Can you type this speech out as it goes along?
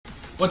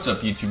What's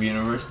up, YouTube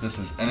Universe? This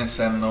is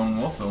NSN Lone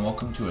Wolf, and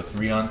welcome to a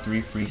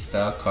 3-on-3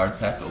 freestyle card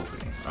pack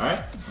opening.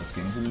 Alright, let's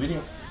get into the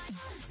video.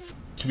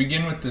 To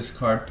begin with this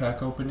card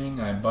pack opening,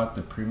 I bought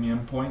the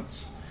premium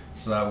points,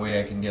 so that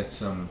way I can get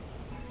some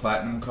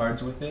platinum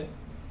cards with it,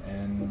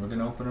 and we're going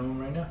to open them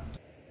right now.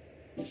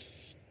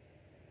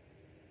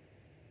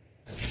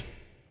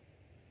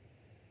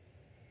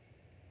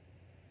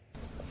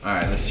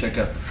 Alright, let's check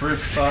out the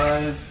first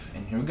 5,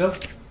 and here we go.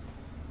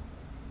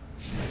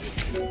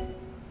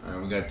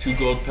 Alright, we got 2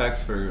 gold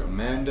packs for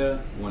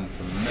Amanda, 1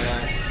 for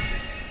Max.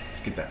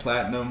 Let's get that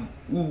platinum.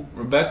 Ooh,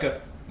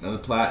 Rebecca, another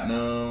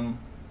platinum.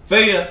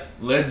 Faya,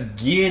 let's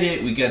get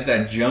it. We got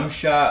that jump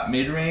shot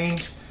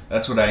mid-range.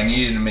 That's what I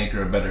needed to make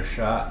her a better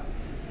shot.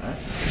 Alright,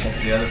 let's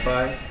check the other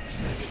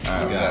 5.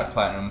 Alright, we got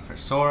platinum for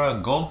Sora,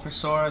 gold for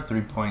Sora,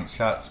 3-point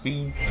shot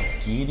speed.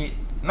 Let's get it.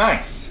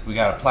 Nice. We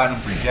got a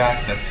platinum for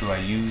Jack. That's who I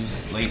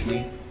use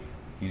lately.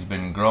 He's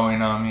been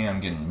growing on me. I'm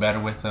getting better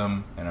with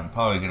him, and I'm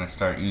probably going to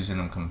start using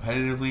him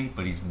competitively,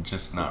 but he's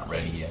just not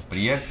ready yet. But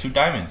he has 2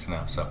 diamonds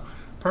now, so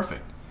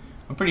perfect.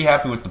 I'm pretty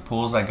happy with the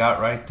pulls I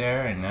got right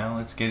there, and now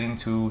let's get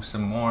into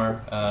some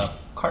more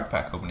card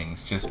pack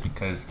openings just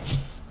because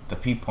the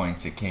P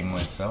points it came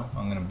with. So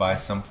I'm going to buy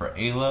some for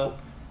Ayla,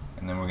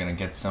 and then we're going to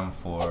get some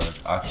for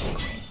Oxy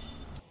Queen.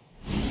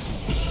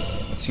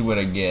 Let's see what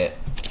I get.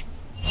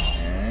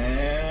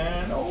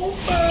 And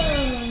open!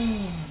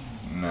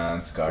 Nah,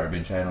 it's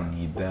garbage. I don't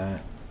need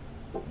that.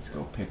 Let's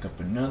go pick up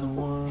another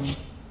one.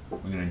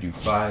 We're gonna do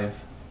 5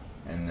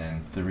 and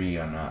then 3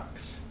 on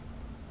Ox,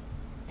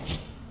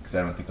 because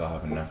I don't think I'll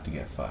have enough to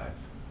get 5.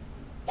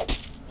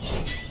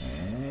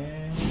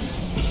 And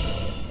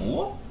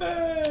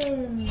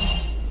whoopin'!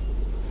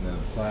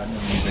 Another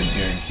platinum. These are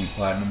guaranteed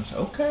platinums.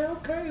 Okay,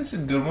 okay. This is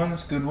a good one. This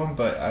is a good one,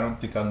 but I don't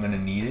think I'm gonna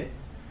need it.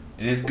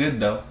 It is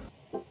good though.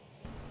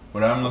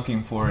 What I'm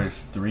looking for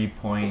is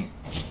 3-point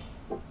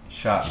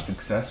shot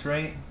success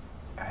rate.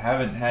 I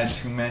haven't had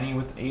too many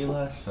with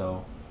Ayla,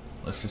 so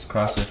let's just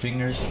cross our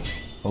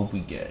fingers. Hope we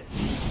get it.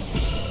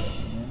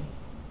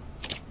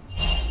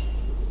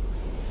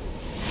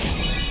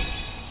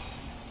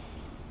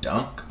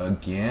 Dunk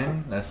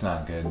again? That's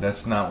not good.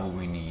 That's not what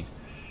we need.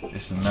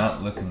 This is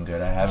not looking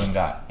good. I haven't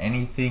got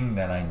anything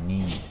that I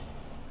need.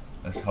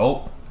 Let's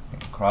hope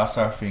and cross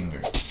our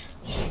fingers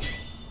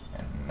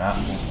and not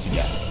hope to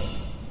die.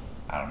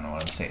 I don't know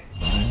what I'm saying.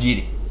 Let's get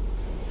it.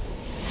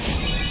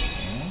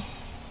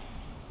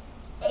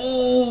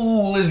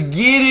 Oh, let's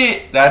get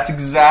it. That's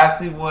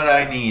exactly what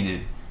I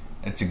needed.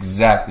 That's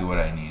exactly what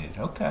I needed.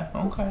 Okay,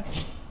 okay.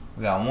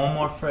 We got one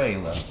more for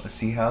Ayla. Let's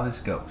see how this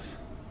goes.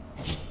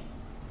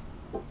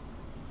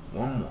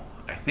 One more.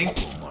 I think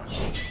one more.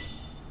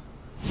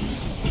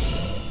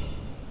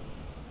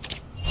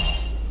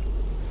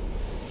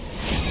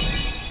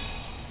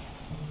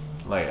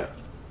 Layup.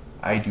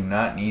 I do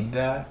not need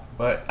that.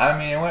 But, I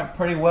mean, it went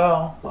pretty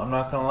well. I'm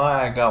not gonna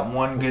lie. I got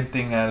one good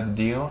thing out of the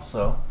deal,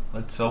 so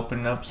let's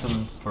open up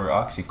some for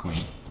Oxy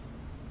Queen.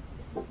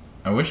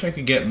 I wish I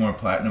could get more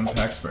platinum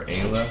packs for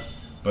Ayla,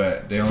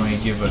 but they only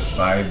give us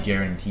 5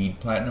 guaranteed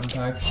platinum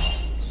packs,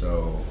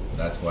 so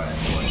that's why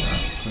I'm going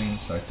Oxy Queen.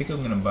 So I think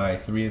I'm gonna buy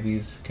 3 of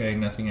these. Okay,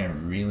 nothing I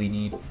really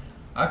need.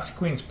 Oxy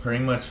Queen's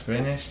pretty much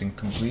finished and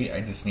complete.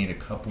 I just need a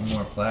couple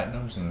more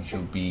platinums and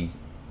she'll be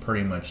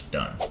pretty much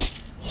done.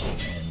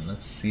 And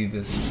let's see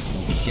this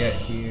what we get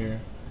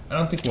here. I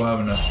don't think we'll have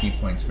enough P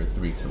points for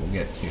 3, so we'll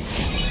get 2.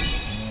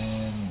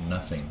 And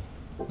nothing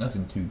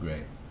too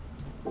great.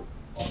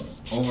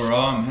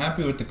 Overall, I'm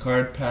happy with the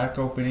card pack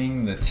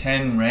opening. The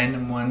 10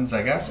 random ones,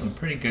 I got some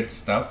pretty good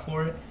stuff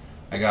for it.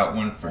 I got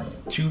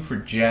 2 for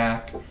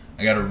Jack.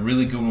 I got a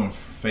really good one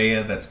for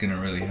Faya that's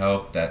gonna really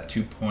help. That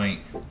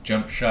 2-point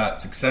jump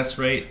shot success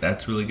rate,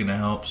 that's really gonna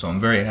help. So I'm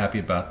very happy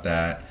about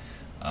that.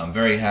 I'm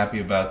very happy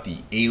about the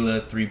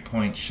Ayla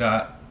 3-point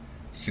shot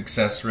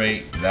success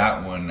rate.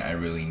 That one I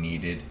really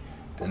needed.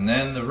 And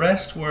then the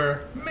rest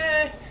were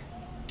meh.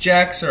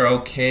 Jacks are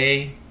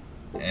okay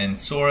and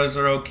Sora's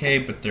are okay,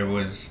 but there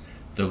was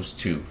those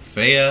 2.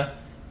 Faya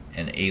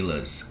and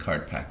Ayla's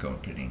card pack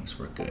openings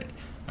were good.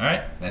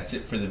 Alright, that's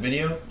it for the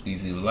video.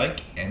 Please leave a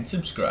like and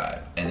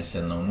subscribe.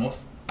 NSN Lone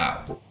Wolf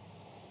out.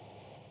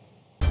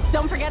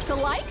 Don't forget to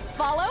like,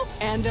 follow,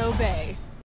 and obey.